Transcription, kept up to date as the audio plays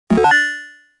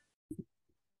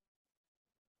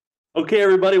Okay,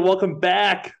 everybody, welcome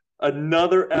back.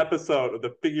 Another episode of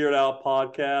the Figure It Out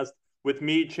podcast with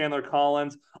me, Chandler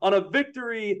Collins. On a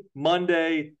victory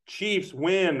Monday, Chiefs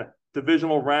win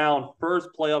divisional round, first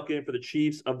playoff game for the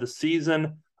Chiefs of the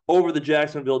season over the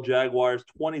Jacksonville Jaguars,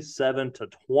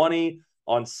 27-20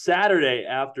 on Saturday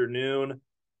afternoon.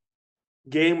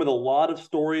 Game with a lot of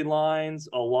storylines,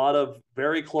 a lot of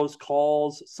very close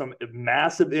calls, some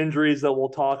massive injuries that we'll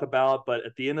talk about. But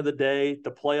at the end of the day, the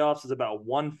playoffs is about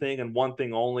one thing and one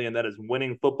thing only, and that is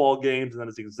winning football games. And that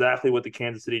is exactly what the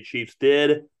Kansas City Chiefs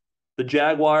did. The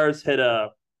Jaguars hit and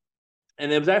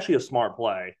it was actually a smart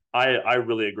play. I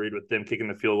really agreed with them kicking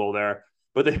the field goal there,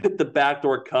 but they hit the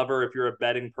backdoor cover. If you're a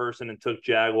betting person and took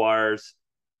Jaguars,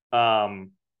 um,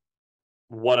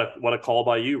 what a call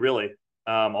by you, really.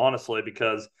 Honestly,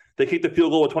 because they kicked the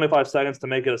field goal with 25 seconds to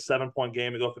make it a 7-point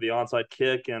game to go for the onside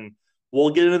kick. And we'll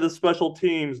get into the special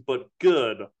teams, but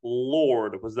good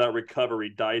Lord, was that recovery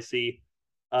dicey.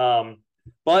 But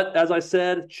as I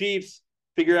said, Chiefs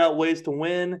figure out ways to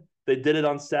win. They did it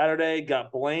on Saturday,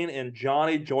 got Blaine and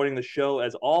Johnny joining the show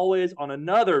as always on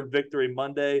another Victory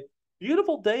Monday.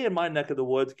 Beautiful day in my neck of the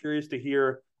woods. Curious to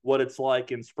hear what it's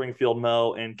like in Springfield,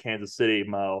 Mo, and Kansas City,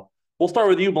 Mo. We'll start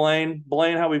with you, Blaine.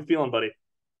 Blaine, how are we feeling, buddy?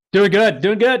 Doing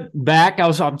good. Back.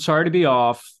 I'm sorry to be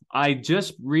off. I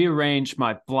just rearranged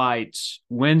my flights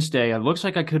Wednesday. It looks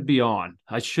like I could be on.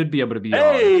 I should be able to be on.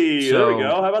 Hey, there we go.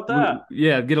 So How about that?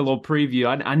 yeah, get a little preview.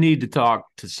 I need to talk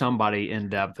to somebody in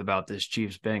depth about this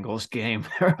Chiefs Bengals game,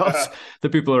 or else the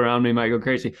people around me might go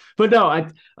crazy. But no,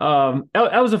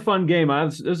 that was a fun game.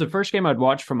 It was the first game I'd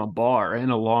watched from a bar in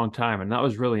a long time, and that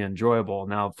was really enjoyable.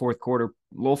 Now fourth quarter, a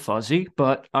little fuzzy,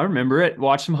 but I remember it.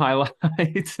 Watched some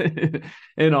highlights and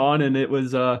it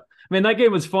was that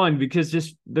game was fun because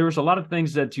just there was a lot of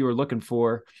things that you were looking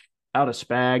for out of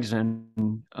Spags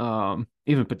and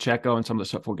even Pacheco and some of the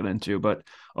stuff we'll get into. But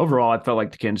overall, I felt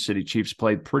like the Kansas City Chiefs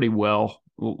played pretty well.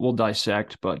 We'll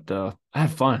dissect, but I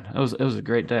had fun. It was a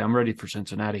great day. I'm ready for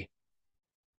Cincinnati.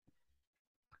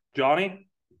 Johnny?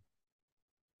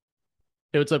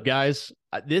 Hey, what's up, guys?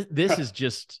 This is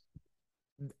just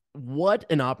what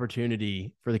an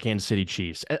opportunity for the Kansas City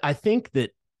Chiefs. I think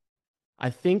that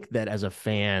as a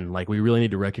fan, like, we really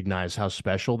need to recognize how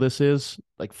special this is.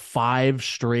 Like, 5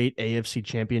 straight AFC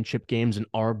Championship games and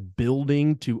are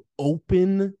building to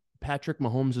open Patrick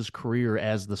Mahomes' career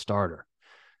as the starter.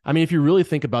 I mean, if you really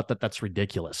think about that, that's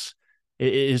ridiculous.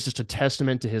 It is just a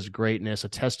testament to his greatness, a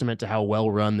testament to how well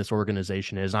run this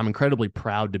organization is. I'm incredibly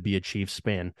proud to be a Chiefs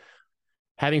fan.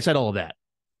 Having said all of that,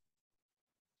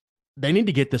 they need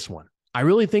to get this one. I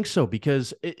really think so,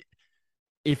 because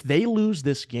if they lose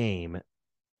this game,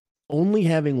 only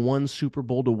having one Super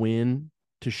Bowl to win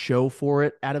to show for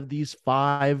it out of these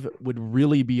 5 would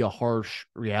really be a harsh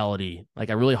reality, like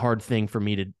a really hard thing for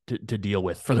me to deal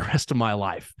with for the rest of my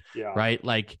life. Yeah. Right?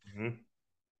 Like,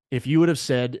 if you would have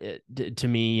said to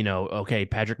me, okay,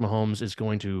 Patrick Mahomes is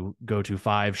going to go to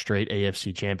 5 straight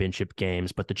AFC Championship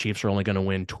games, but the Chiefs are only going to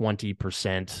win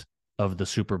 20% of the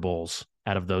Super Bowls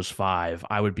out of those 5,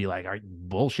 I would be like, all right,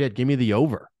 bullshit, give me the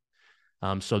over.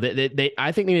 So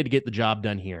I think they need to get the job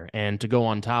done here. And to go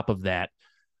on top of that,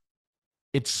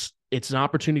 it's an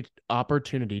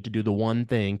opportunity to do the one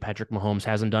thing Patrick Mahomes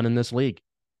hasn't done in this league: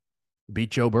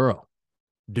 beat Joe Burrow.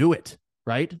 Do it,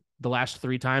 right? The last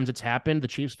 3 times it's happened, the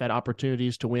Chiefs have had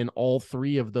opportunities to win all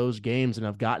 3 of those games and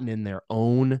have gotten in their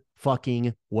own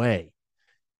fucking way.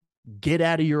 Get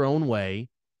out of your own way,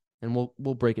 and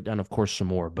we'll break it down, of course, some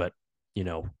more. But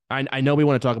I know we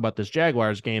want to talk about this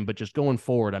Jaguars game, but just going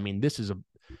forward, I mean, this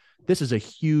is a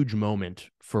huge moment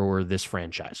for this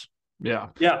franchise. Yeah.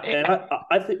 Yeah. And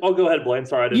I think I'll go ahead, Blaine.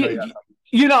 Sorry, I didn't know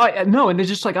you. No, and it's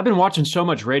just like I've been watching so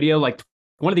much radio. Like,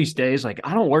 one of these days, like,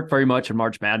 I don't work very much in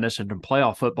March Madness and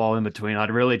playoff football in between.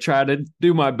 I'd really try to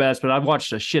do my best, but I've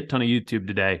watched a shit ton of YouTube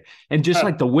today. And just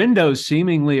like the windows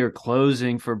seemingly are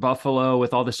closing for Buffalo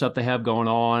with all the stuff they have going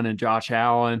on and Josh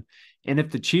Allen. And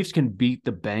if the Chiefs can beat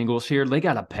the Bengals here, they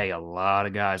got to pay a lot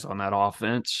of guys on that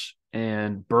offense.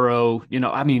 And Burrow,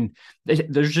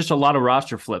 there's just a lot of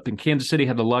roster flip. And Kansas City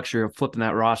had the luxury of flipping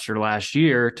that roster last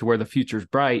year to where the future's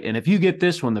bright. And if you get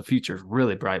this one, the future's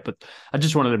really bright. But I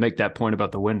just wanted to make that point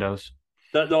about the windows.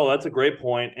 That's a great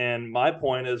point. And my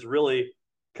point is really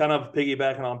kind of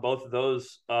piggybacking on both of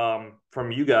those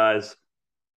from you guys.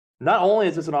 Not only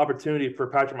is this an opportunity for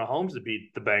Patrick Mahomes to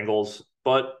beat the Bengals,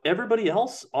 but everybody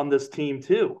else on this team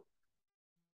too.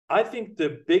 I think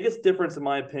the biggest difference, in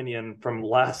my opinion, from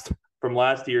last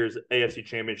year's AFC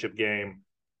Championship game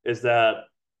is that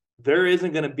there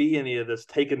isn't going to be any of this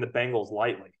taking the Bengals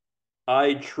lightly.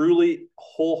 I truly,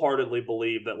 wholeheartedly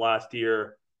believe that last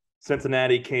year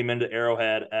Cincinnati came into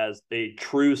Arrowhead as a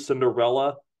true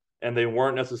Cinderella, and they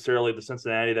weren't necessarily the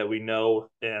Cincinnati that we know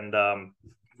and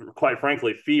quite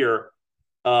frankly fear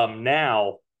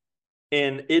now.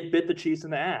 And it bit the Chiefs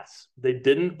in the ass. They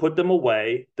didn't put them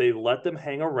away. They let them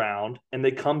hang around, and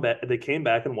they came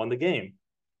back and won the game.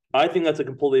 I think that's a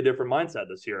completely different mindset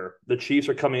this year. The Chiefs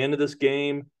are coming into this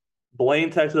game.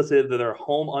 Blaine texted us that they're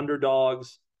home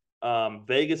underdogs.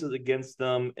 Vegas is against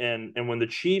them, and when the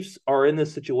Chiefs are in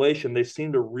this situation, they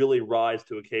seem to really rise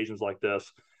to occasions like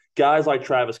this. Guys like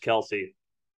Travis Kelce,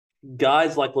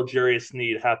 guys like L'Jarius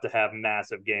Sneed have to have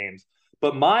massive games.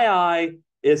 But my eye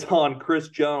is on Chris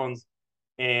Jones,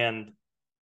 and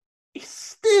he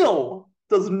still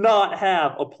does not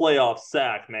have a playoff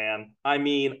sack, man. I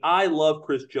mean, I love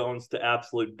Chris Jones to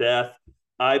absolute death.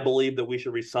 I believe that we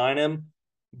should re-sign him,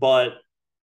 but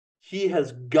he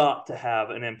has got to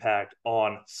have an impact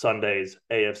on Sunday's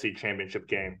AFC Championship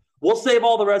game. We'll save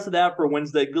all the rest of that for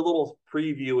Wednesday. Good little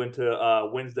preview into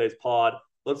Wednesday's pod.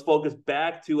 Let's focus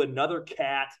back to another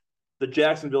cat, the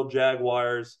Jacksonville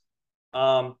Jaguars.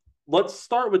 Let's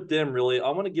start with them, really. I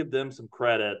want to give them some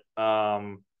credit.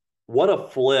 What a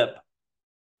flip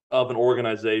of an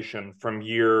organization from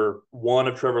year one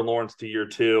of Trevor Lawrence to year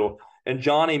two. And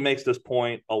Johnny makes this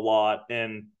point a lot,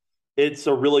 and it's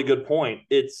a really good point.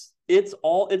 It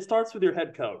starts with your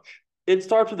head coach. It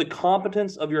starts with the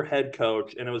competence of your head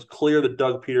coach, and it was clear that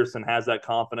Doug Peterson has that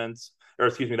competence,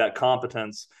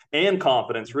 and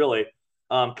confidence, really,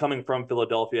 coming from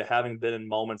Philadelphia, having been in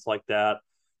moments like that.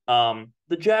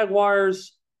 The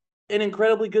Jaguars, an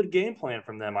incredibly good game plan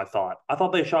from them, I thought. I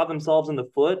thought they shot themselves in the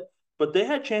foot, but they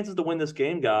had chances to win this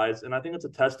game, guys, and I think it's a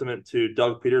testament to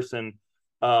Doug Peterson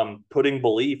putting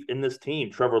belief in this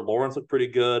team. Trevor Lawrence looked pretty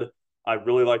good. I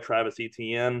really like Travis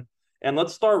Etienne. And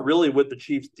let's start really with the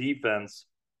Chiefs defense.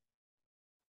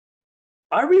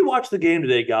 I rewatched the game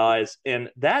today, guys,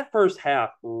 and that first half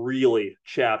really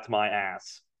chapped my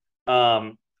ass.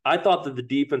 I thought that the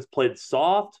defense played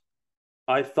soft.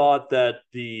 I thought that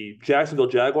the Jacksonville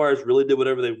Jaguars really did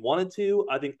whatever they wanted to.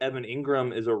 I think Evan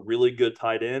Ingram is a really good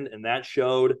tight end, and that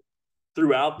showed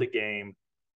throughout the game.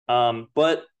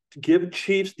 But to give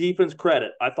Chiefs defense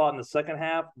credit, I thought in the second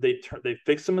half they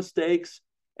fixed some mistakes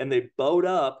and they bowed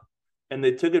up and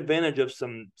they took advantage of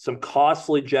some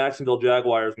costly Jacksonville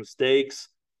Jaguars mistakes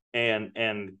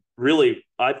and really,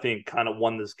 I think, kind of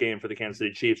won this game for the Kansas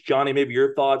City Chiefs. Johnny, maybe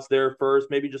your thoughts there first,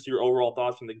 maybe just your overall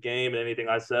thoughts from the game and anything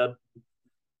I said.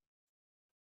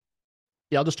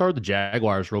 Yeah, I'll just start with the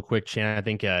Jaguars real quick, Shannon. I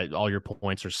think all your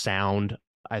points are sound.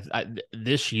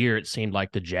 This year, it seemed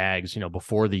like the Jags,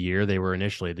 before the year, they were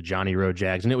initially the Johnny Rowe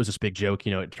Jags, and it was this big joke.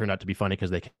 It turned out to be funny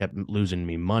because they kept losing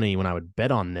me money when I would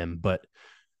bet on them. But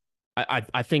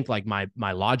I think like my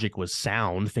logic was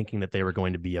sound, thinking that they were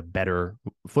going to be a better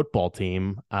football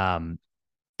team. And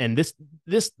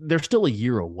they're still a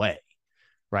year away,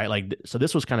 right? So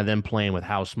this was kind of them playing with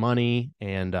house money.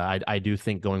 And I do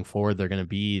think going forward, they're going to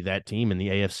be that team in the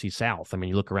AFC South. I mean,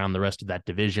 you look around the rest of that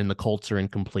division, the Colts are in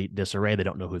complete disarray. They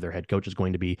don't know who their head coach is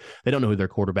going to be. They don't know who their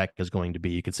quarterback is going to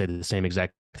be. You could say the same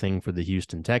exact thing for the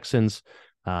Houston Texans.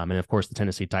 And of course, the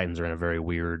Tennessee Titans are in a very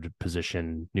weird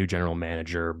position. New general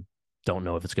manager. Don't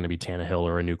know if it's going to be Tannehill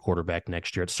or a new quarterback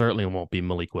next year. It certainly won't be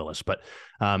Malik Willis, but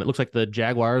it looks like the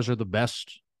Jaguars are the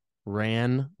best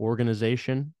ran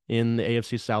organization in the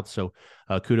AFC South. So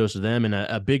kudos to them, and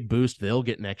a big boost they'll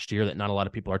get next year that not a lot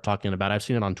of people are talking about. I've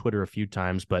seen it on Twitter a few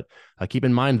times, but keep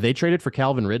in mind they traded for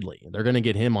Calvin Ridley. They're going to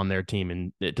get him on their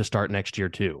team to start next year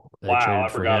too. Wow, I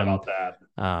forgot about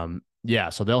that. Yeah,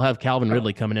 so they'll have Calvin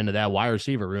Ridley coming into that wide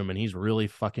receiver room, and he's really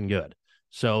fucking good.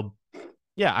 So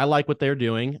yeah, I like what they're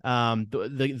doing.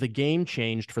 The game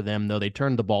changed for them, though. They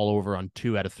turned the ball over on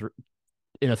 2 out of 3.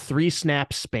 In a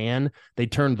 3-snap span, they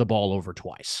turned the ball over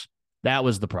twice. That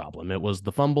was the problem. It was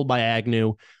the fumble by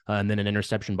Agnew and then an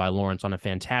interception by Lawrence on a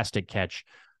fantastic catch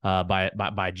by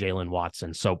Jalen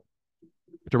Watson. So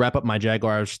to wrap up my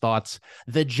Jaguars thoughts,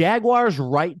 the Jaguars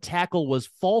right tackle was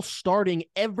false starting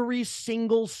every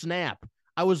single snap.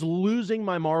 I was losing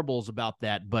my marbles about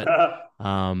that, but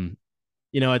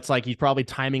it's like he's probably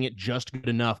timing it just good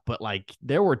enough. But like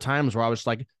there were times where I was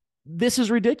like, this is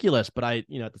ridiculous. But I,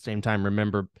 at the same time,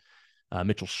 remember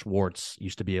Mitchell Schwartz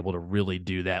used to be able to really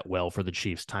do that well for the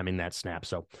Chiefs, timing that snap.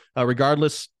 So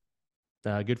regardless,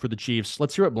 good for the Chiefs.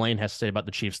 Let's hear what Blaine has to say about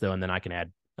the Chiefs, though, and then I can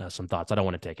add some thoughts. I don't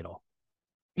want to take it all.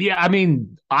 Yeah, I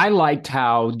mean, I liked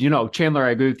how, Chandler,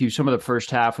 I agree with you. Some of the first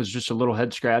half was just a little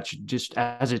head scratch just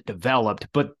as it developed.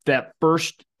 But that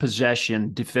first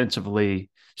possession defensively,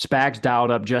 Spags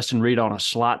dialed up Justin Reed on a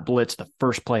slot blitz the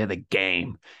first play of the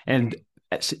game. And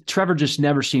Trevor just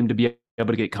never seemed to be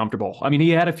able to get comfortable. I mean, he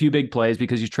had a few big plays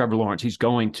because he's Trevor Lawrence. He's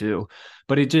going to,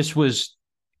 but it just was,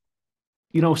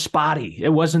 spotty. It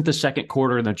wasn't the second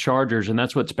quarter in the Chargers, and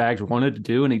that's what Spags wanted to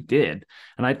do, and he did.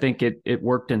 And I think it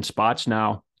worked in spots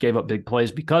now, gave up big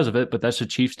plays because of it, but that's the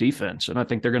Chiefs defense. And I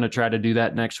think they're going to try to do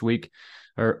that next week,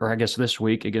 or I guess this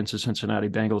week against the Cincinnati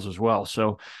Bengals as well.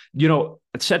 So,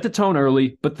 it set the tone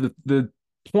early, but the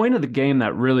point of the game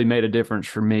that really made a difference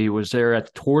for me was there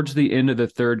towards the end of the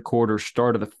third quarter,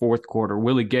 start of the fourth quarter.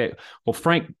 Willie Gay,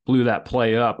 Frank blew that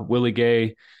play up. Willie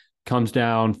Gay comes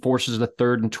down, forces the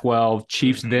 3rd and 12.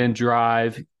 Chiefs then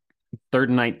drive 3rd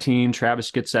and 19.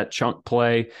 Travis gets that chunk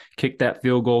play, kick that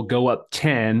field goal, go up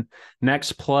 10.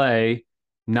 Next play,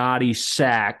 Noddy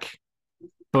sack.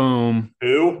 Boom.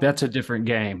 Who? That's a different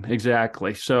game.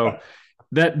 Exactly. So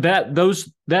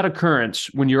that occurrence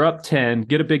when you're up 10,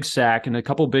 get a big sack and a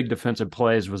couple big defensive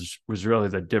plays was really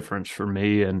the difference for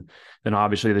me. And then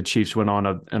obviously the Chiefs went on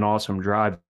an awesome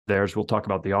drive there. As we'll talk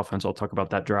about the offense, I'll talk about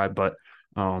that drive, but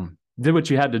did what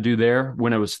you had to do there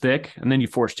when it was thick, and then you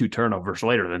forced 2 turnovers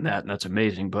later than that, and that's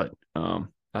amazing. But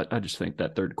I just think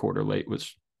that third quarter late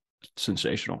was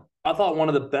sensational. I thought one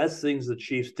of the best things the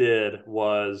Chiefs did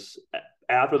was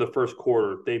after the first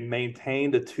quarter, they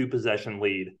maintained a 2-possession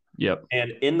lead. Yep.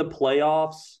 And in the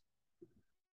playoffs,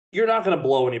 you're not going to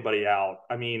blow anybody out.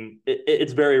 I mean,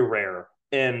 it's very rare.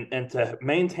 And to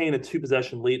maintain a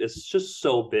 2-possession lead is just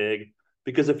so big,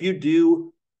 because if you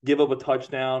do give up a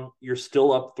touchdown, you're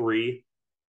still up 3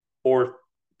 or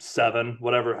 7,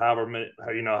 however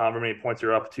many points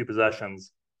you're up, 2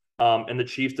 possessions. And the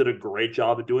Chiefs did a great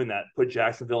job of doing that, put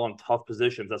Jacksonville in tough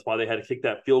positions. That's why they had to kick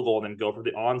that field goal and then go for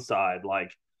the onside.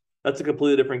 Like, that's a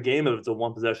completely different game if it's a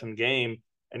 1-possession game,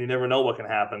 and you never know what can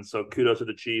happen. So kudos to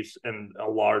the Chiefs, and a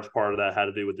large part of that had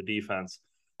to do with the defense.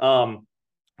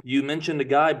 You mentioned a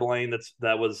guy, Blaine,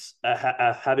 that was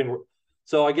having –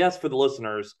 so I guess for the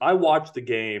listeners, I watched the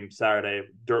game Saturday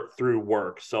through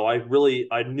work. So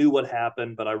I knew what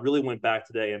happened, but I really went back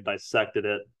today and dissected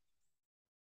it.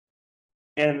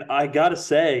 And I got to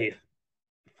say,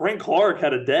 Frank Clark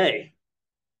had a day.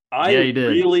 I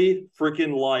really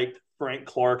freaking liked Frank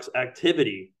Clark's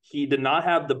activity. He did not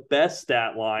have the best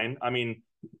stat line. I mean,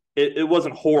 it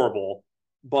wasn't horrible,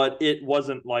 but it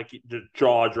wasn't like the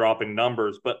jaw-dropping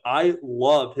numbers. But I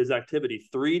loved his activity.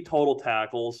 3 total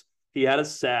tackles. He had a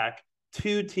sack,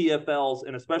 2 TFLs,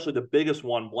 and especially the biggest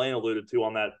one Blaine alluded to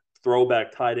on that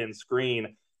throwback tight end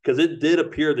screen, because it did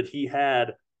appear that he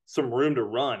had some room to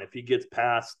run if he gets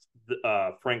past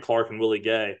Frank Clark and Willie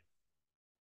Gay.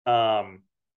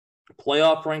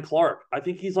 Playoff Frank Clark, I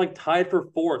think he's like tied for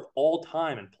 4th all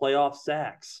time in playoff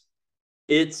sacks.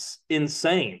 It's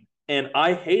insane, and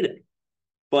I hate it.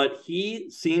 But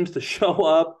he seems to show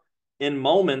up in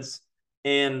moments.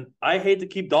 And I hate to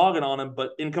keep dogging on him,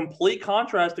 but in complete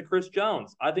contrast to Chris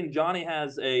Jones, I think Johnny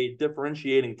has a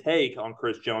differentiating take on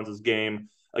Chris Jones's game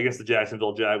against the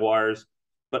Jacksonville Jaguars.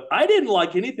 But I didn't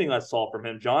like anything I saw from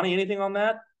him. Johnny, anything on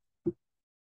that?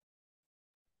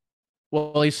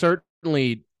 Well, he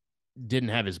certainly didn't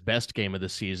have his best game of the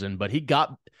season, but he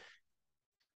got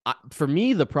 – for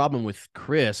me, the problem with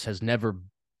Chris has never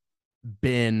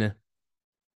been –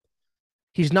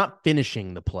 he's not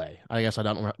finishing the play. I guess I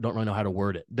don't really know how to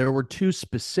word it. There were 2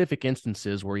 specific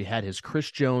instances where he had his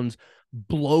Chris Jones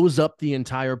blows up the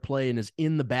entire play and is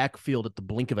in the backfield at the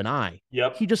blink of an eye.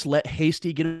 Yep. He just let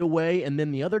Hasty get away, and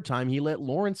then the other time he let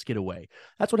Lawrence get away.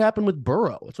 That's what happened with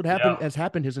Burrow. That's what has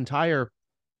happened his entire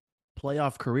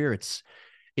playoff career. It's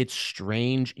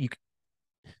strange.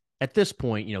 At this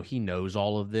point, he knows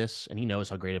all of this, and he knows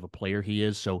how great of a player he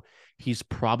is, so he's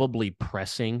probably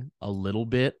pressing a little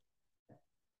bit.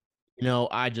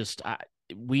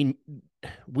 We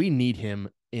need him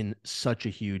in such a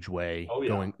huge way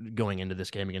going into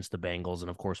this game against the Bengals, and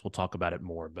of course we'll talk about it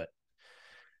more. But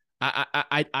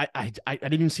I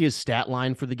didn't even see his stat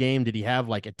line for the game. Did he have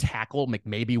like a tackle,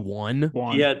 maybe one?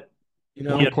 He had,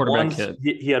 quarterback hit.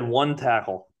 He had 1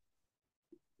 tackle.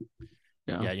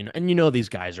 Yeah, and these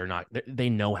guys are not.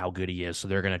 They know how good he is, so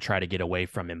they're going to try to get away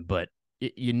from him. But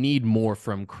you need more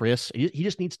from Chris. He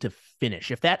just needs to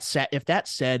finish. If that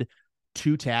said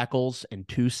 2 tackles and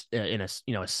 2 in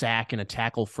a sack and a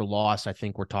tackle for loss, I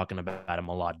think we're talking about him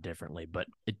a lot differently. But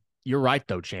you're right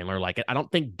though, Chandler. Like, I don't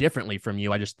think differently from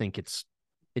you. I just think it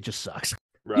just sucks.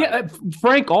 Right. Yeah,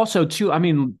 Frank also too. I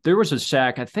mean, there was a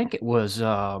sack. I think it was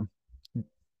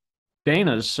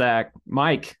Dana's sack.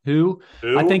 Mike, who?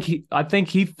 I think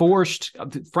he forced.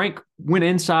 Frank went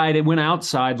inside and went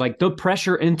outside. Like, the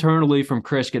pressure internally from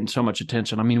Chris getting so much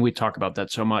attention. I mean, we talk about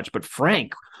that so much, but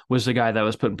Frank was the guy that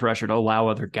was putting pressure to allow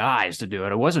other guys to do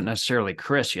it. It wasn't necessarily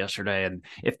Chris yesterday. And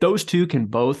if those 2 can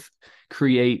both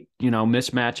create,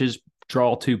 mismatches,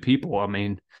 draw two people. I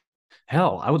mean,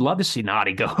 hell, I would love to see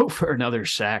Noddy go for another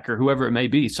sack or whoever it may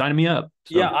be. Sign me up.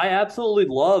 So. Yeah, I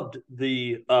absolutely loved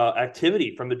the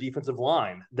activity from the defensive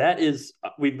line. That is,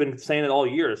 we've been saying it all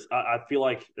years. I feel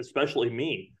like, especially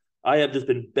me, I have just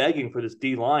been begging for this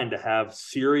D line to have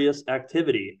serious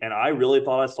activity, and I really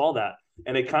thought I saw that.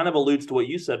 And it kind of alludes to what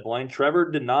you said, Blaine.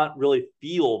 Trevor did not really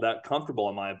feel that comfortable,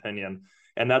 in my opinion,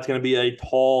 and that's going to be a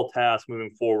tall task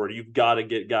moving forward. You've got to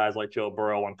get guys like Joe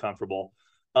Burrow uncomfortable.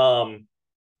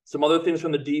 Some other things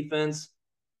from the defense.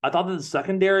 I thought that the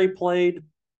secondary played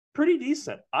pretty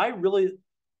decent.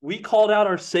 We called out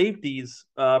our safeties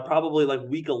probably like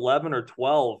week 11 or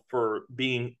 12 for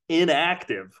being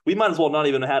inactive. We might as well not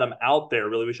even have had them out there,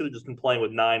 really. We should have just been playing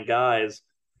with 9 guys.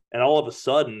 And all of a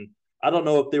sudden, I don't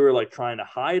know if they were like trying to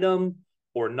hide them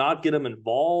or not get them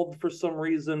involved for some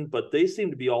reason, but they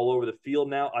seem to be all over the field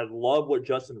now. I love what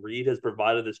Justin Reid has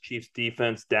provided this Chiefs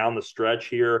defense down the stretch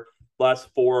here, last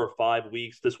 4 or 5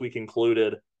 weeks, this week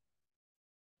included.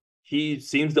 He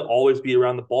seems to always be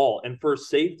around the ball. And for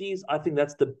safeties, I think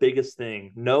that's the biggest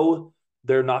thing. No,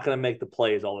 they're not going to make the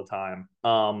plays all the time.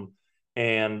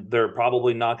 And they're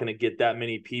probably not going to get that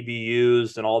many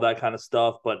PBUs and all that kind of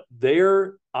stuff. But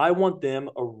I want them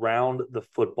around the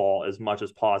football as much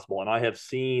as possible. And I have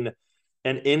seen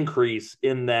an increase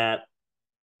in that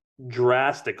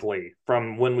drastically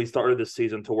from when we started this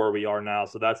season to where we are now.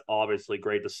 So that's obviously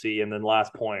great to see. And then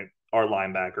last point, our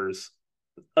linebackers.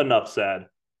 Enough said.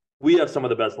 We have some of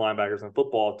the best linebackers in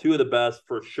football, 2 of the best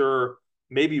for sure,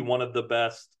 maybe one of the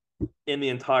best in the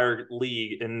entire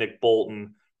league in Nick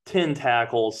Bolton. 10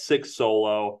 tackles, 6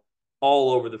 solo,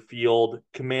 all over the field,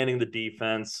 commanding the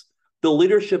defense. The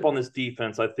leadership on this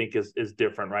defense, I think, is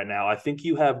different right now. I think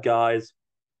you have guys,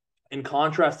 in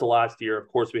contrast to last year, of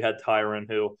course, we had Tyron,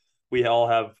 who we all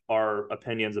have our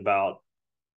opinions about.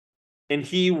 And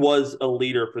he was a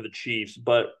leader for the Chiefs,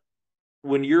 but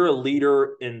when you're a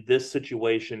leader in this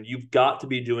situation, you've got to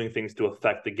be doing things to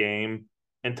affect the game.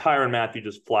 And Tyrann Mathieu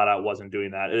just flat out wasn't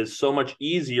doing that. It is so much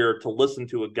easier to listen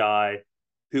to a guy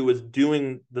who is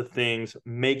doing the things,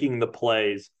 making the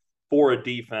plays for a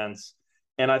defense.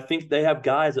 And I think we have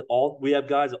guys at all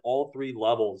 3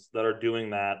 levels that are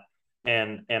doing that.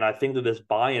 And I think that this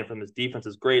buy-in from this defense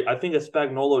is great. I think a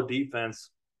Spagnuolo defense,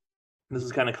 this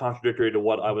is kind of contradictory to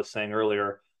what I was saying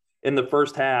earlier, in the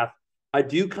first half, I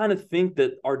do kind of think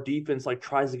that our defense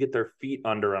tries to get their feet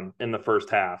under them in the first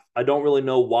half. I don't really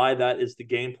know why that is the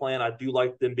game plan. I do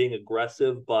like them being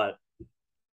aggressive, but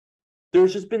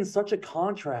there's just been such a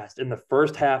contrast in the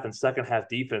first half and second half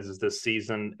defenses this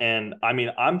season. And I mean,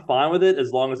 I'm fine with it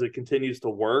as long as it continues to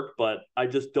work, but I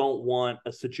just don't want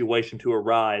a situation to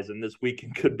arise. And this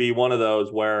weekend could be one of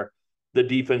those where the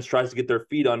defense tries to get their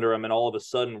feet under them and all of a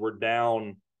sudden we're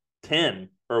down 10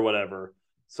 or whatever.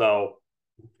 So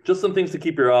just some things to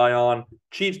keep your eye on.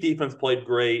 Chiefs defense played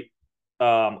great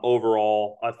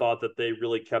overall. I thought that they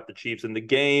really kept the Chiefs in the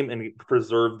game and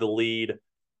preserved the lead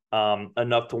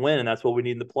enough to win, and that's what we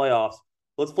need in the playoffs.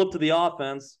 Let's flip to the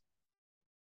offense.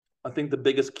 I think the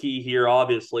biggest key here,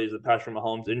 obviously, is the Patrick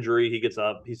Mahomes injury.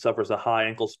 He suffers a high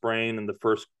ankle sprain in the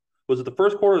first. Was it the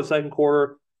first quarter or the second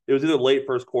quarter? It was either late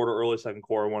first quarter, early second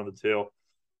quarter, one of the two.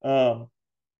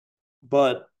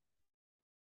 But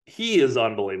he is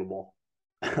unbelievable.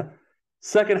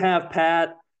 Second half,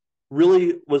 Pat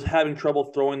really was having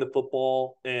trouble throwing the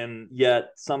football and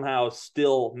yet somehow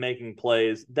still making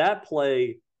plays. That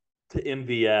play to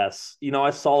MVS, I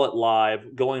saw it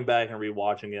live, going back and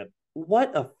rewatching it.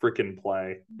 What a freaking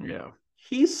play. Yeah.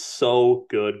 He's so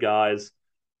good, guys.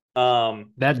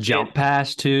 That jump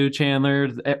pass too, Chandler,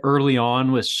 early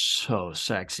on was so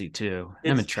sexy too.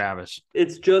 Him and Travis.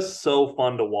 It's just so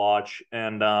fun to watch.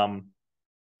 And I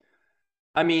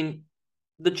mean,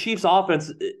 the Chiefs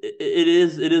offense, it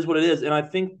is what it is. And I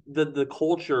think that the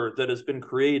culture that has been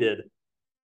created,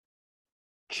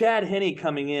 Chad Henne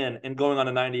coming in and going on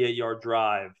a 98-yard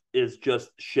drive is just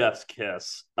chef's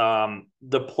kiss.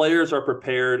 The players are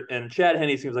prepared, and Chad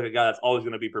Henne seems like a guy that's always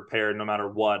going to be prepared no matter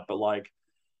what. But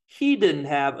he didn't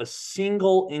have a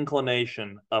single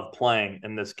inclination of playing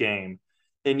in this game.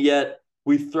 And yet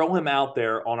we throw him out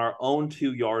there on our own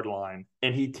 2-yard line,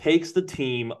 and he takes the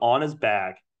team on his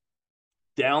back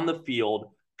down the field,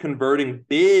 converting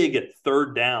big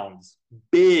third downs.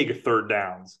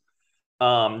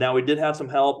 Now, we did have some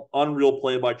help. Unreal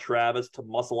play by Travis to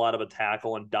muscle out of a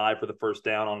tackle and dive for the first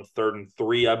down on 3rd and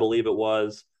 3, I believe it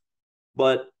was.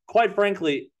 But quite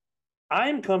frankly,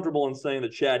 I'm comfortable in saying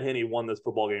that Chad Henne won this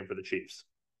football game for the Chiefs.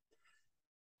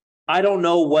 I don't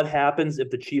know what happens if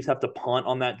the Chiefs have to punt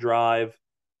on that drive.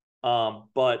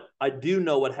 But I do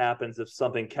know what happens if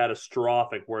something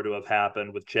catastrophic were to have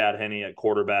happened with Chad Henne at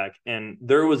quarterback. And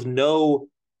there was no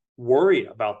worry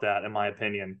about that, in my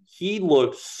opinion. He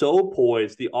looked so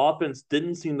poised. The offense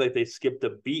didn't seem like they skipped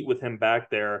a beat with him back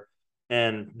there.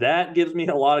 And that gives me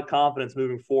a lot of confidence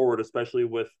moving forward, especially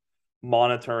with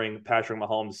monitoring Patrick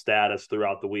Mahomes' status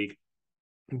throughout the week.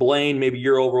 Blaine, maybe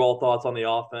your overall thoughts on the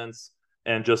offense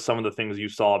and just some of the things you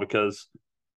saw, because,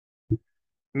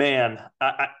 man,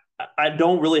 I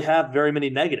don't really have very many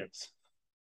negatives.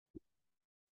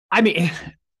 I mean,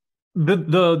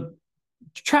 the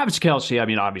Travis Kelce, I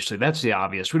mean, obviously, that's the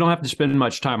obvious. We don't have to spend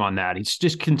much time on that. He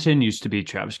just continues to be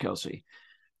Travis Kelce.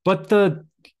 But the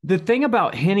thing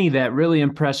about Henne that really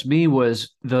impressed me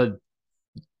was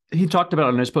he talked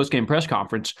about in his post-game press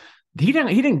conference, he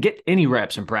didn't get any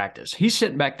reps in practice. He's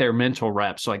sitting back there, mental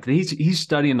reps. Like he's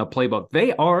studying the playbook.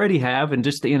 They already have, and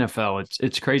just the NFL,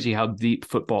 it's crazy how deep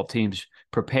football teams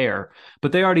prepare.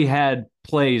 But they already had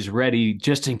plays ready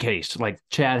just in case. Like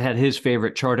Chad had his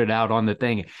favorite charted out on the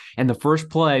thing. And the first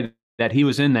play that he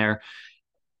was in there,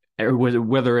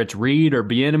 whether it's Reed or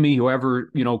Bieniemy,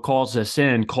 whoever, calls us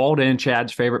in, called in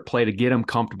Chad's favorite play to get him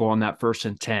comfortable on that 1st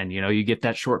and 10. You get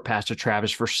that short pass to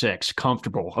Travis for 6,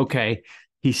 comfortable. Okay.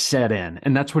 He set in,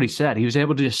 and that's what he said. He was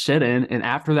able to just sit in, and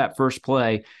after that first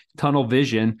play, tunnel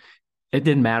vision, it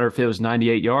didn't matter if it was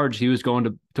 98 yards. He was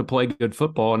going to play good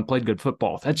football and played good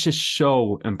football. That's just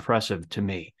so impressive to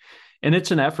me. And it's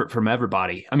an effort from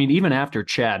everybody. I mean, even after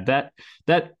Chad, that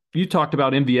you talked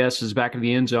about MVS's back in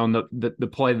the end zone, the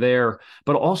play there,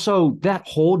 but also that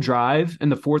whole drive in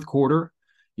the fourth quarter,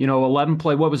 11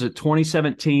 play, what was it,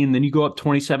 2017, then you go up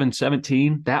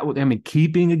 27-17.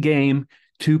 Keeping a game,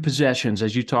 2 possessions,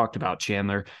 as you talked about,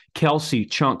 Chandler. Kelce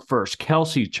chunk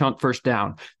first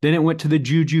down. Then it went to the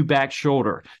Juju back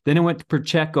shoulder. Then it went to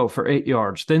Pacheco for 8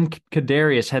 yards. Then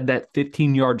Kadarius had that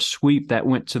 15-yard sweep that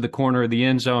went to the corner of the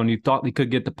end zone. You thought he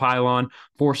could get the pylon,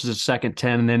 forces a second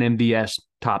 10, and then MVS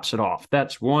tops it off.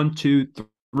 That's 1, 2,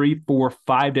 3, 4,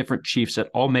 5 different Chiefs that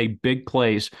all made big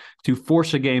plays to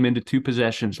force a game into 2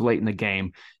 possessions late in the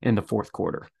game in the fourth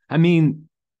quarter. I mean,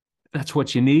 that's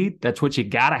what you need. That's what you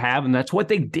got to have. And that's what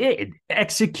they did,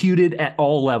 executed at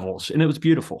all levels. And it was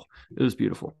beautiful. It was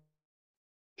beautiful.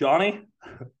 Johnny?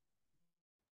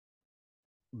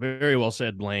 Very well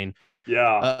said, Blaine.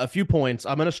 Yeah. A few points.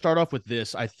 I'm going to start off with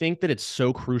this. I think that it's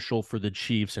so crucial for the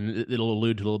Chiefs, and it'll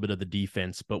allude to a little bit of the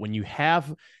defense. But when you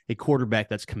have a quarterback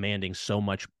that's commanding so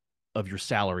much of your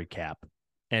salary cap,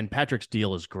 and Patrick's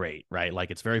deal is great, right?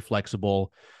 Like it's very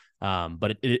flexible,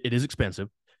 but it is expensive.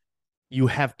 You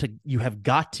have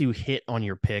got to hit on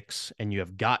your picks, and you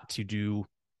have got to do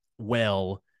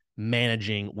well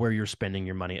managing where you're spending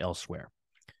your money elsewhere.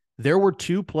 There were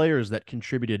 2 players that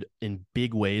contributed in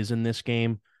big ways in this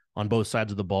game on both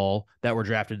sides of the ball that were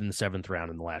drafted in the 7th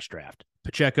round in the last draft,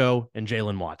 Pacheco and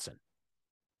Jalen Watson.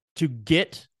 To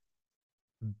get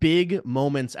big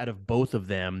moments out of both of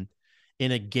them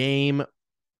in a game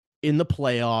in the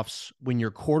playoffs when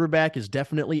your quarterback is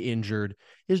definitely injured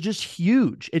is just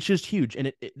huge. It's just huge.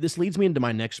 And this leads me into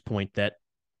my next point that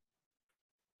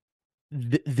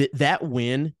that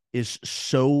win is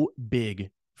so big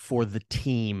for the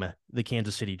team, the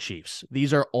Kansas City Chiefs.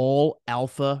 These are all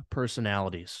alpha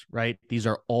personalities, right? These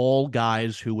are all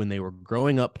guys who, when they were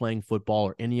growing up playing football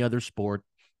or any other sport,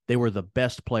 they were the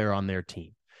best player on their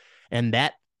team. And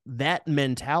that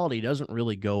mentality doesn't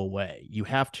really go away. You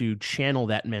have to channel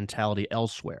that mentality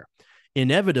elsewhere.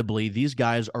 Inevitably, these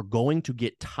guys are going to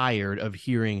get tired of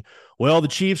hearing, well, the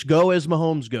Chiefs go as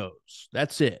Mahomes goes.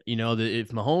 That's it. If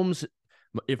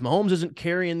Mahomes isn't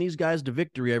carrying these guys to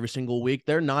victory every single week,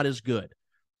 they're not as good.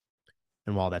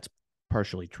 And while that's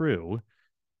partially true,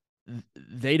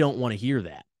 they don't want to hear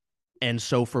that. And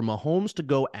so for Mahomes to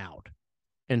go out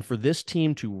and for this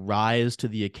team to rise to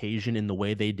the occasion in the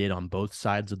way they did on both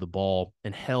sides of the ball,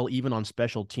 and hell, even on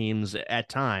special teams at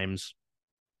times,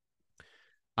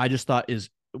 I just thought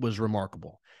was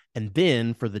remarkable. And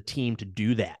then for the team to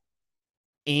do that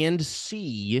and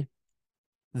see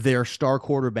their star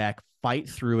quarterback fight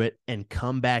through it and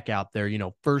come back out there,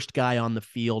 first guy on the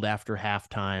field after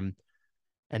halftime,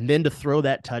 and then to throw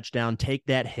that touchdown, take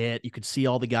that hit. You could see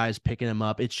all the guys picking him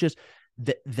up. It's just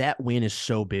that win is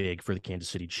so big for the Kansas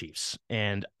City Chiefs.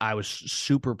 And I was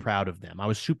super proud of them. I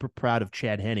was super proud of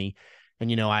Chad Henne.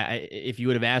 And, if you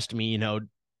would have asked me,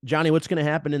 Johnny, what's going to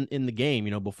happen in the game,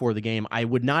 before the game, I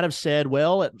would not have said,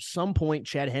 well, at some point,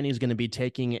 Chad Henne is going to be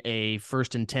taking a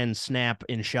 1st and 10 snap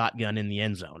in shotgun in the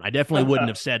end zone. I definitely wouldn't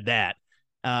have said that.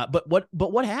 But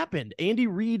what happened? Andy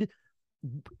Reid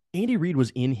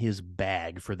was in his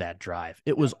bag for that drive.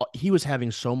 He was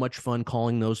having so much fun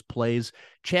calling those plays.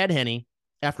 Chad Henne,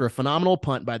 after a phenomenal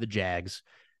punt by the Jags,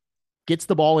 gets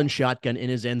the ball in shotgun in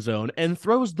his end zone and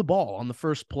throws the ball on the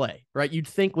first play, right? You'd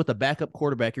think with a backup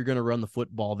quarterback, you're going to run the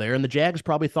football there. And the Jags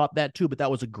probably thought that too, but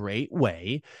that was a great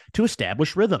way to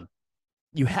establish rhythm.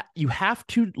 You have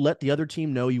to let the other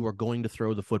team know you are going to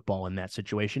throw the football in that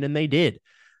situation, and they did.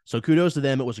 So kudos to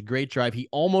them. It was a great drive. He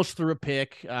almost threw a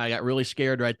pick. I got really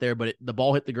scared right there, but the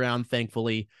ball hit the ground,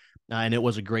 thankfully, and it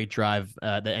was a great drive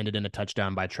that ended in a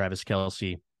touchdown by Travis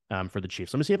Kelce for the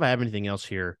Chiefs. Let me see if I have anything else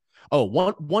here. Oh,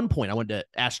 one point I wanted to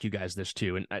ask you guys this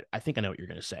too, and I think I know what you're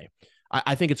going to say.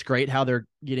 I think it's great how they're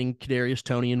getting Kadarius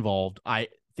Toney involved. I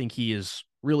think he is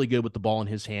really good with the ball in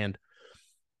his hand.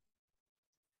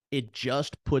 It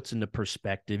just puts into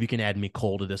perspective. You can add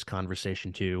Mecole to this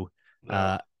conversation too.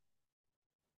 No.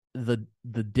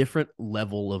 The different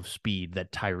level of speed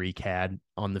that Tyreek had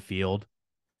on the field.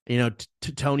 You know,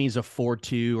 Toney's a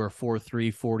 4.2 or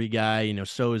 4.3 40 guy. You know,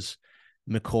 so is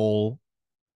Mecole.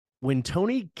 When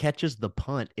Toney catches the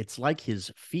punt, it's like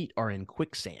his feet are in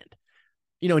quicksand.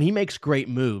 You know, and he makes great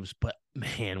moves, but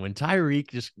man, when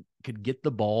Tyreek just could get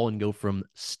the ball and go from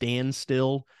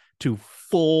standstill to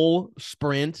full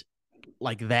sprint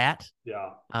like that. Yeah.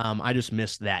 I just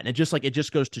missed that. And it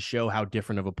just goes to show how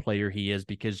different of a player he is,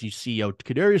 because you see,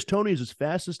 Kadarius Toney is as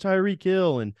fast as Tyreek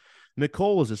Hill and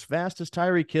Mecole is as fast as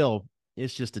Tyreek Hill.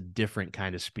 It's just a different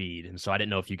kind of speed. And so I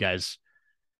didn't know if you guys,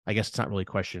 I guess it's not really a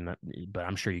question, but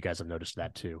I'm sure you guys have noticed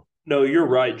that too. No, you're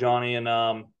right, Johnny.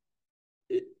 And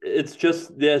it's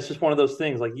just one of those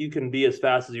things. Like, you can be as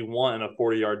fast as you want in a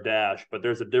 40-yard dash, but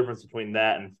there's a difference between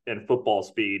that and football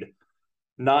speed.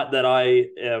 Not that I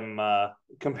am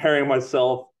comparing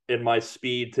myself in my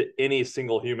speed to any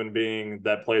single human being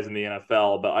that plays in the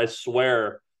NFL, but I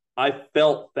swear I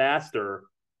felt faster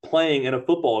playing in a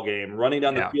football game, running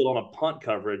down the field on a punt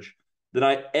coverage, than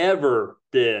I ever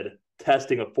did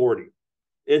testing a 40.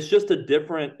 It's just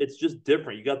different.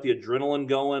 You got the adrenaline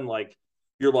going. Like,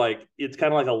 you're like, it's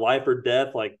kind of like a life or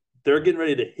death. Like, they're getting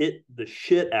ready to hit the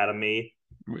shit out of me,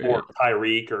 or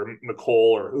Tyreek or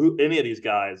Mecole or any of these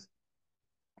guys.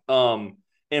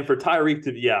 And for Tyreek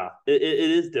to, it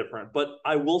is different. But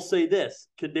I will say this: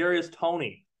 Kadarius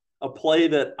Toney, a play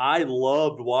that I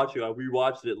loved watching. I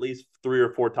rewatched it at least 3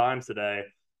 or 4 times today.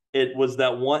 It was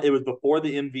that one. It was before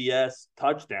the MVS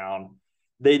touchdown.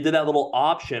 They did that little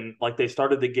option, like they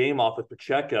started the game off with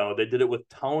Pacheco. They did it with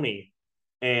Toney,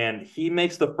 and he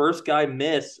makes the first guy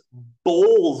miss,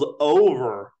 bowls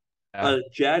over a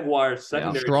Jaguars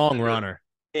secondary strong runner,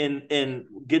 and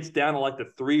gets down to like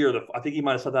the 3 or I think he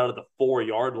might have stepped out at the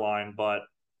 4-yard line. But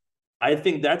I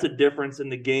think that's a difference in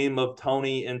the game of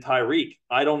Toney and Tyreek.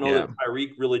 I don't know that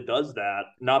Tyreek really does that.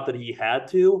 Not that he had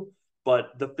to,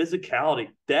 but the physicality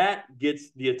that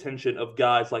gets the attention of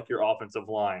guys like your offensive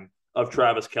line of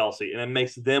Travis Kelce, and it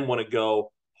makes them want to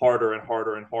go harder and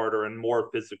harder and harder and more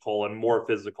physical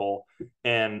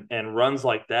and runs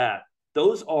like that.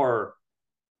 Those are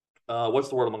what's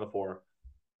the word I'm looking for?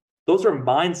 Those are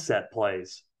mindset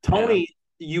plays. Toney,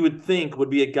 you would think, would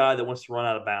be a guy that wants to run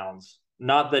out of bounds.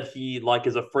 Not that he like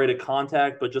is afraid of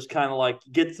contact, but just kind of like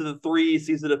gets to the 3,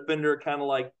 sees the defender, kind of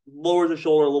like lowers his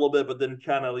shoulder a little bit, but then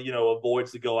kind of,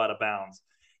 avoids to go out of bounds.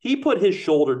 He put his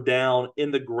shoulder down in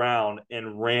the ground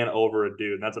and ran over a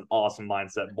dude. And that's an awesome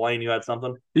mindset. Blaine, you had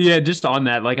something? Yeah, just on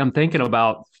that, like, I'm thinking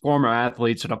about former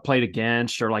athletes that I've played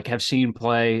against or like have seen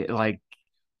play. Like,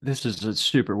 this is a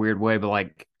super weird way, but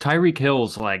like Tyreek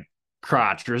Hill's like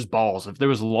crotch or his balls, if there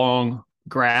was long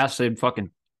grass, they'd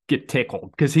fucking get tickled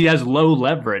because he has low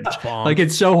leverage. Like,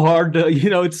 it's so hard to,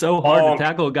 to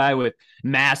tackle a guy with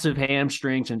massive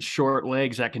hamstrings and short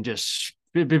legs that can just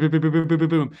boom, boom, boom, boom, boom, boom,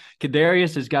 boom.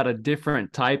 Kadarius has got a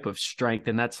different type of strength,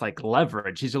 and that's like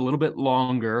leverage. He's a little bit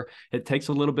longer. It takes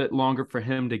a little bit longer for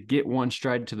him to get one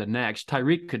stride to the next.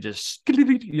 Tyreek could just,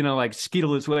 like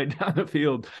skeetle his way down the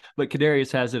field, but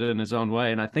Kadarius has it in his own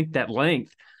way. And I think that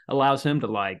length allows him to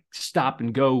like stop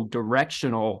and go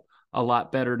directional a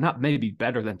lot better. Not maybe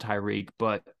better than Tyreek,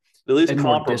 but at least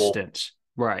more distance.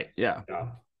 Right. Yeah.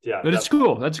 But it's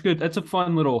cool. That's good. That's a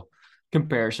fun little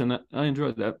comparison. I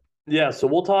enjoyed that. Yeah, so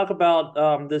we'll talk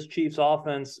about this Chiefs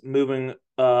offense moving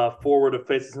forward to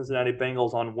face the Cincinnati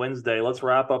Bengals on Wednesday. Let's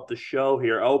wrap up the show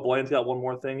here. Oh, Blaine's got one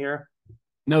more thing here.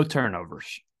 No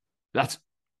turnovers. That's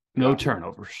no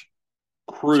turnovers.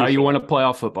 Crucial. That's how you win a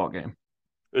playoff football game.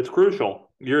 It's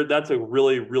crucial. That's a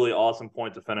really, really awesome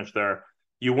point to finish there.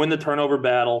 You win the turnover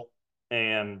battle,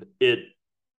 and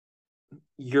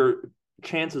your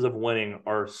chances of winning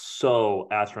are so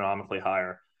astronomically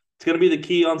higher. It's going to be the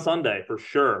key on Sunday for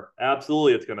sure.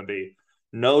 Absolutely, it's going to be.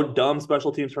 No dumb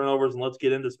special teams turnovers, and let's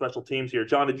get into special teams here.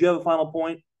 John, did you have a final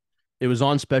point? It was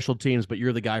on special teams, but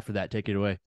you're the guy for that. Take it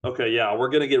away. Okay, yeah, we're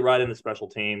going to get right into special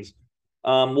teams.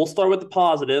 We'll start with the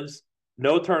positives.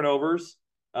 No turnovers.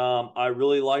 I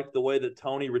really liked the way that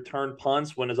Tony returned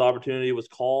punts when his opportunity was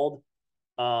called.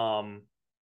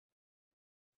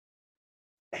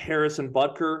 Harrison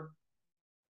Butker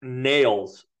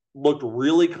nails, looked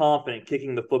really confident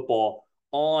kicking the football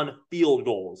on field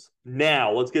goals.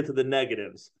 Now, let's get to the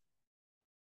negatives.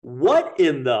 What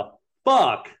in the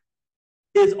fuck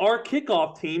is our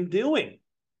kickoff team doing?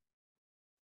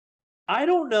 I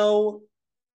don't know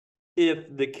if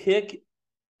the kick,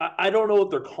 I don't know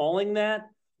what they're calling that,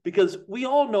 because we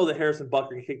all know that Harrison Butker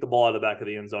can kick the ball out of the back of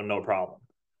the end zone, no problem.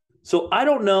 So I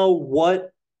don't know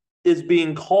what is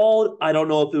being called. I don't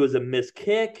know if it was a missed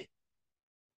kick,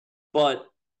 but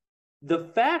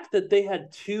the fact that they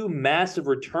had two massive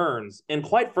returns, and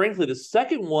quite frankly, the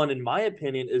second one, in my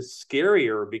opinion, is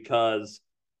scarier because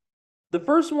the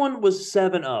first one was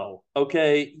 7-0.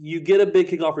 Okay. You get a big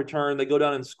kickoff return, they go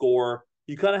down and score.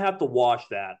 You kind of have to watch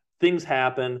that. Things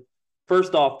happen.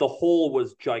 First off, the hole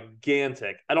was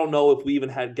gigantic. I don't know if we even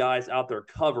had guys out there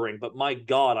covering, but my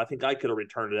God, I think I could have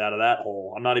returned it out of that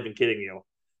hole. I'm not even kidding you.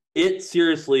 It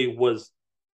seriously was,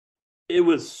 it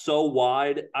was so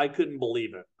wide. I couldn't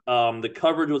believe it. The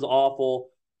coverage was awful.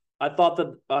 I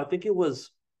think it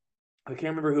was, I can't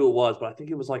remember who it was, but I think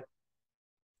it was like,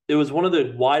 it was one of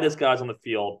the widest guys on the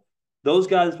field. Those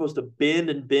guys are supposed to bend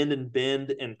and bend and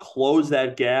bend and close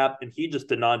that gap, and he just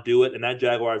did not do it, and that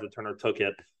Jaguars returner took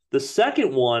it. The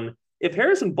second one, if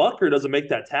Harrison Butker doesn't make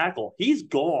that tackle, he's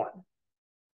gone.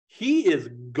 He is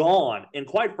gone. And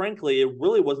quite frankly, it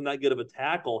really wasn't that good of a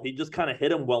tackle. He just kind of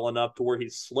hit him well enough to where he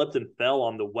slipped and fell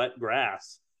on the wet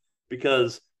grass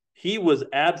because he was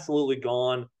absolutely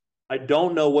gone. I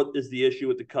don't know what is the issue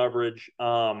with the coverage.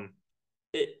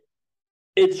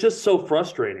 It's just so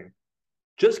frustrating.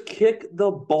 Just kick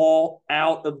the ball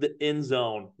out of the end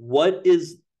zone. What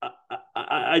is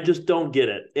I just don't get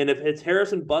it. And if it's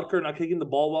Harrison Butker not kicking the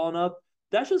ball well enough,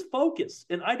 that's just focus.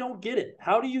 And I don't get it.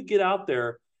 How do you get out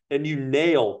there and you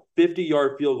nail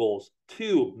 50-yard field goals,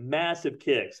 two massive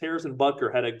kicks? Harrison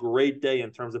Butker had a great day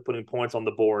in terms of putting points on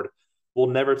the board. We'll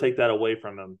never take that away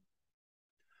from him.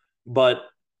 But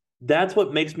that's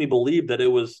what makes me believe that it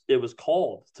was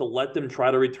called to let them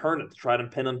try to return it, to try to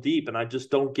pin them deep. And I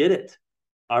just don't get it.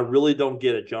 I really don't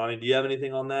get it. Johnny, do you have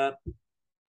anything on that?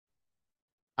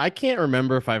 I can't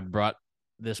remember if I've brought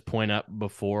this point up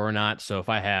before or not. So if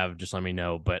I have, just let me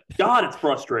know. But God, it's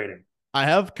frustrating. I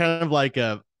have kind of like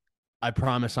a, I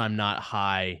promise I'm not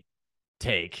high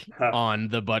take on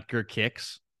the Butker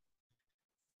kicks.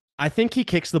 I think he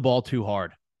kicks the ball too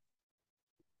hard.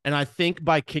 And I think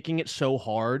by kicking it so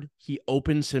hard, he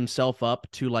opens himself up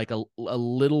to like a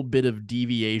little bit of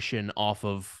deviation off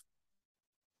of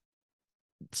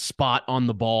spot on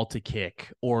the ball to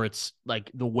kick, or it's like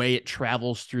the way it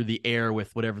travels through the air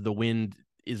with whatever the wind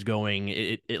is going,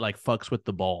 it like fucks with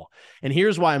the ball. And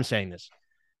here's why I'm saying this.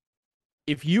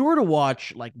 If you were to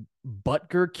watch like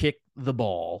Butker kick the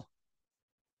ball,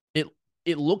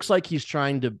 it looks like he's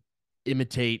trying to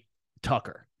imitate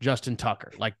Justin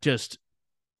Tucker. Like just,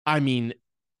 I mean,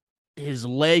 his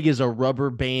leg is a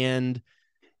rubber band,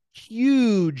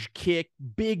 huge kick,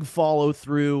 big follow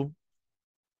through.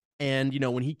 And, you know,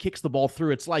 when he kicks the ball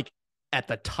through, it's like at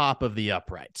the top of the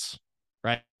uprights,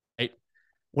 right?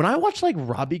 When I watch like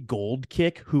Robbie Gould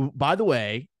kick, who, by the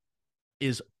way,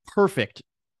 is perfect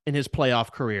in his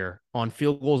playoff career on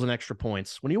field goals and extra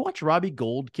points. When you watch Robbie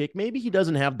Gould kick, maybe he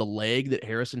doesn't have the leg that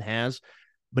Harrison has,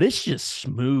 but it's just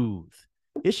smooth.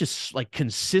 It's just like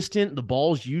consistent. The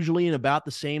ball's usually in about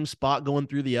the same spot going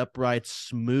through the uprights,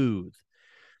 smooth.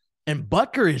 And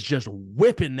Butker is just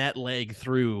whipping that leg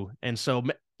through. And so,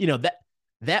 you know,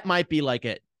 that might be like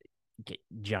a, okay,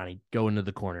 Johnny, go into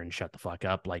the corner and shut the fuck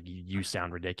up. Like you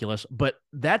sound ridiculous, but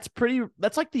that's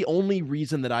like the only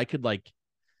reason that I could like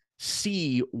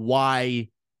see why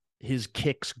his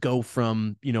kicks go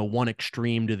from, you know, one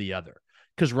extreme to the other.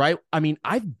 Cause right. I mean,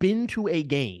 I've been to a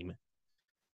game.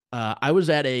 I was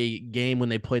at a game when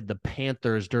they played the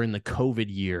Panthers during the COVID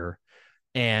year,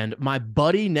 and my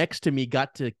buddy next to me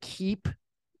got to keep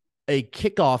a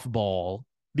kickoff ball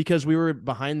because we were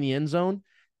behind the end zone,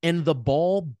 and the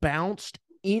ball bounced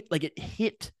in, like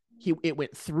it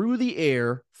went through the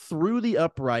air, through the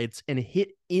uprights, and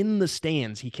hit in the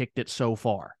stands. He kicked it so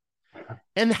far.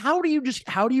 And how do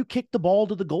you kick the ball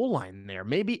to the goal line there?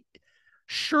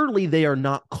 Surely they are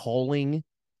not calling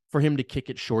for him to kick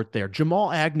it short there.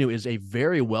 Jamal Agnew is a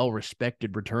very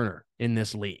well-respected returner in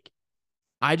this league.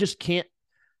 I can't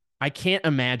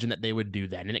imagine that they would do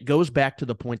that. And it goes back to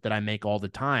the point that I make all the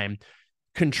time.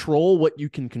 Control what you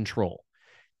can control.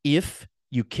 If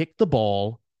you kick the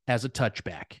ball as a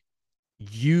touchback,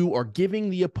 you are giving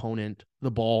the opponent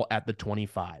the ball at the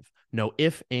 25. No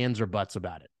ifs, ands, or buts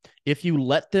about it. If you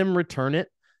let them return it,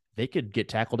 they could get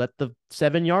tackled at the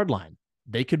 7-yard line.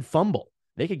 They could fumble.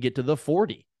 They could get to the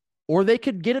 40, or they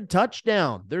could get a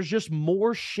touchdown. There's just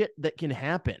more shit that can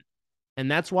happen. And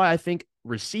that's why I think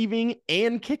receiving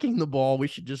and kicking the ball, we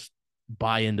should just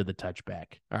buy into the touchback.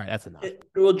 All right, that's enough.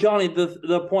 Well, Johnny,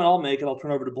 the point I'll make, and I'll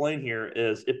turn over to Blaine here,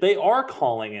 is if they are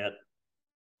calling it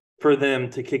for them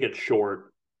to kick it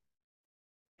short,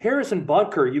 Harrison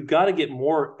Butker, you've got to get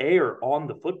more air on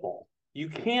the football. You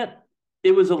can't.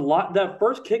 It was a lot. That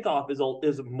first kickoff is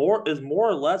more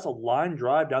or less a line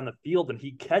drive down the field, and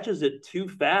he catches it too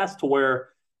fast to where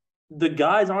the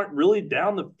guys aren't really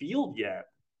down the field yet.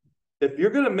 If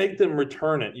you're going to make them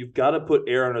return it, you've got to put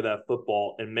air under that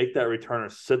football and make that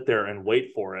returner sit there and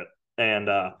wait for it. And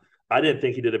I didn't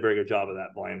think he did a very good job of that,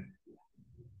 Blaine.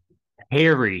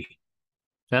 Harry.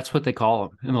 That's what they call him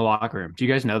in the locker room. Do you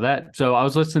guys know that? So I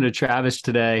was listening to Travis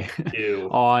today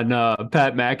on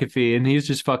Pat McAfee, and he's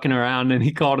just fucking around, and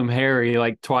he called him Harry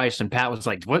like twice. And Pat was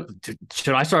like, "What?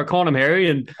 Should I start calling him Harry?"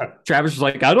 And Travis was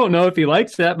like, "I don't know if he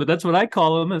likes that, but that's what I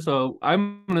call him." And so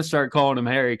I'm going to start calling him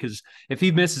Harry, because if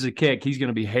he misses a kick, he's going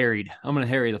to be harried. I'm going to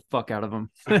harry the fuck out of him.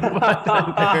 Harry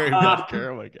Butker,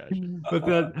 oh my gosh.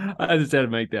 But I just had to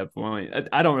make that point.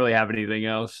 I don't really have anything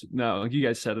else. No, you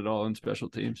guys said it all in special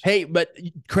teams. Hey, but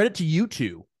credit to you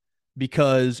two,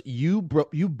 because you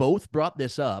both brought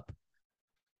this up,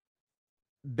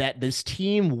 that this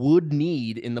team would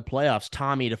need in the playoffs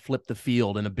Tommy to flip the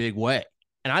field in a big way.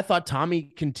 And I thought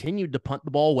Tommy continued to punt the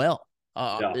ball well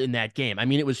in that game. I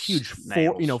mean, it was huge.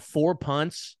 Four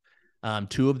punts.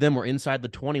 2 of them were inside the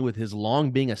 20, with his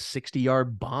long being a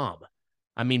 60-yard bomb.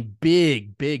 I mean,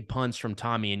 big punts from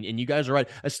Tommy. And you guys are right.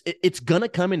 It's going to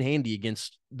come in handy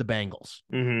against the Bengals.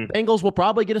 Mm-hmm. Bengals will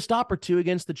probably get a stop or 2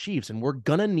 against the Chiefs, and we're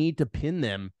going to need to pin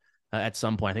them at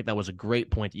some point. I think that was a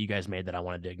great point that you guys made that I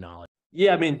wanted to acknowledge.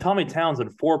 Yeah, I mean, Tommy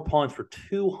Townsend, 4 punts for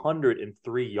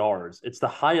 203 yards. It's the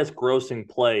highest grossing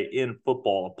play in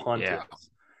football, a punt is.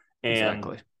 And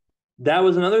exactly. That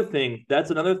was another thing.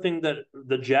 That's another thing that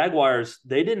the Jaguars,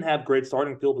 they didn't have great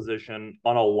starting field position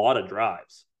on a lot of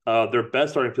drives. Their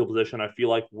best starting field position, I feel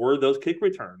like, were those kick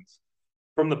returns.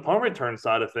 From the punt return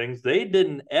side of things, they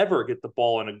didn't ever get the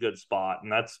ball in a good spot.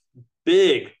 And that's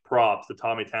big props to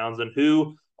Tommy Townsend,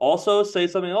 who also, say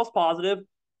something else positive,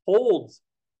 holds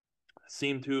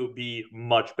seem to be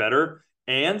much better.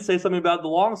 And say something about the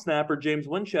long snapper, James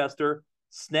Winchester.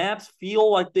 Snaps feel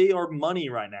like they are money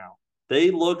right now. They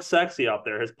look sexy out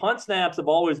there. His punt snaps have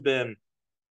always been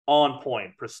on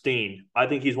point, pristine. I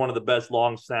think he's one of the best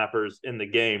long snappers in the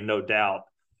game, no doubt.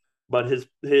 But his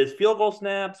field goal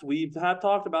snaps, we have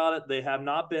talked about it, they have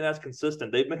not been as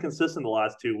consistent. They've been consistent the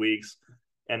last 2 weeks,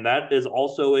 and that is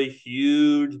also a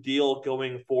huge deal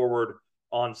going forward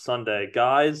on Sunday.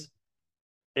 Guys,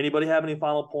 anybody have any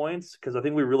final points? Because I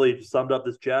think we really summed up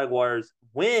this Jaguars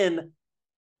win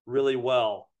really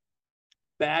well.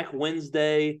 Back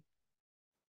Wednesday,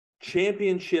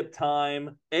 championship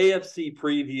time, AFC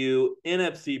preview,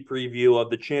 NFC preview of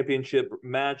the championship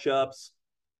matchups.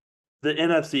 The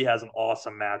NFC has an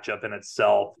awesome matchup in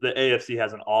itself. The AFC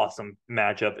has an awesome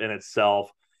matchup in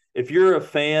itself. If you're a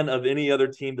fan of any other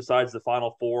team besides the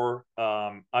Final Four,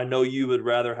 I know you would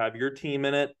rather have your team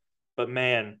in it, but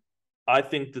man, I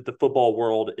think that the football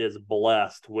world is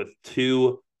blessed with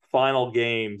 2 final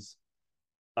games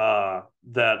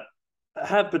that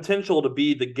have potential to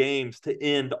be the games to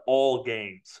end all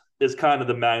games, is kind of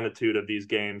the magnitude of these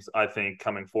games, I think,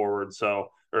 going forward.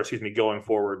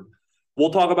 We'll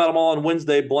talk about them all on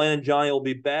Wednesday. Blaine and Johnny will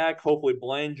be back. Hopefully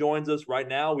Blaine joins us. Right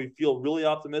now, we feel really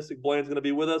optimistic Blaine's going to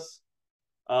be with us.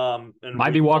 And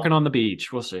might be walking on the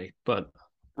beach. We'll see. But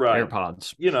right.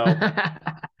 AirPods.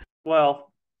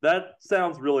 Well, that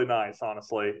sounds really nice,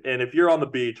 honestly. And if you're on the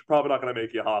beach, probably not going to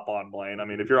make you hop on, Blaine. I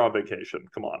mean, if you're on vacation,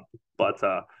 come on. But,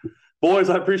 boys,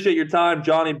 I appreciate your time.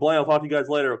 Johnny, Blaine, I'll talk to you guys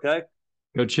later, okay?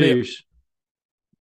 Go Chiefs.